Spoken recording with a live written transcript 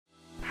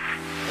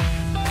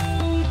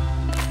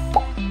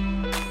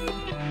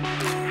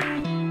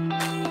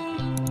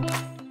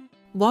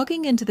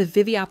Logging into the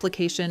Vivi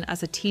application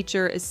as a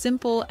teacher is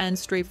simple and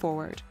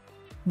straightforward.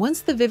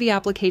 Once the Vivi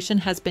application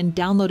has been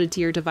downloaded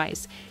to your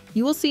device,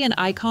 you will see an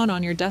icon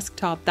on your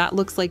desktop that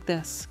looks like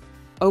this.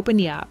 Open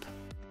the app.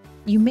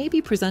 You may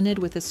be presented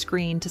with a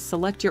screen to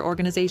select your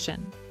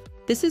organization.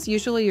 This is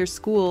usually your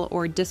school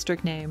or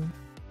district name.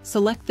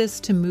 Select this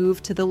to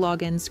move to the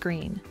login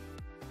screen.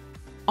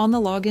 On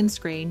the login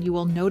screen, you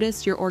will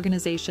notice your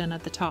organization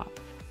at the top.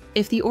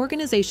 If the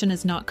organization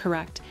is not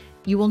correct,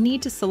 you will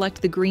need to select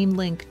the green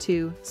link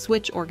to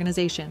Switch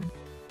Organization.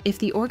 If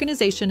the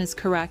organization is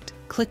correct,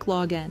 click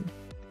Login.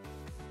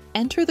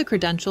 Enter the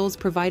credentials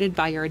provided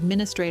by your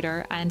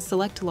administrator and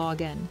select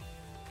Login.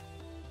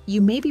 You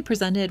may be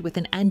presented with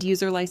an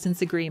end-user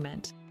license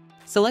agreement.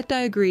 Select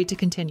I agree to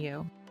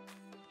continue.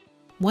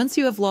 Once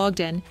you have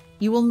logged in,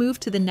 you will move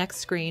to the next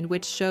screen,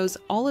 which shows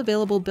all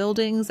available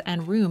buildings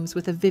and rooms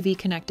with a Vivi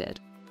connected.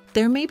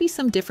 There may be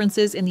some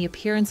differences in the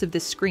appearance of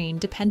this screen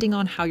depending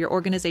on how your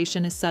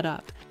organization is set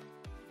up.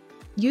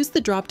 Use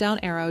the drop-down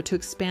arrow to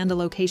expand the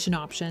location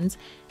options,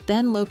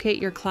 then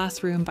locate your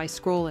classroom by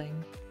scrolling.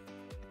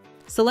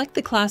 Select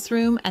the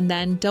classroom and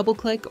then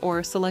double-click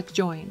or select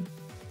Join.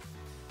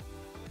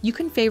 You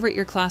can favorite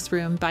your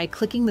classroom by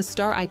clicking the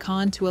star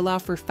icon to allow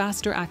for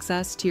faster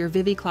access to your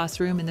Vivi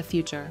classroom in the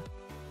future.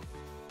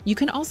 You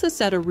can also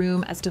set a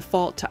room as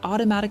default to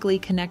automatically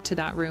connect to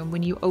that room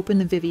when you open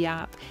the Vivi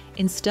app,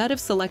 instead of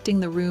selecting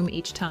the room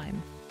each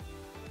time.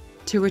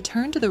 To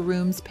return to the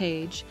Rooms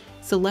page,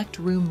 select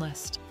Room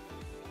List.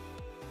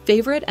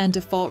 Favorite and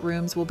default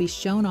rooms will be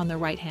shown on the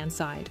right-hand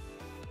side.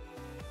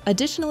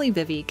 Additionally,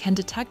 Vivi can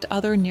detect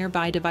other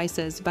nearby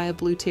devices via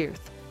Bluetooth.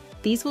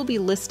 These will be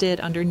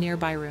listed under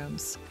Nearby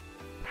Rooms.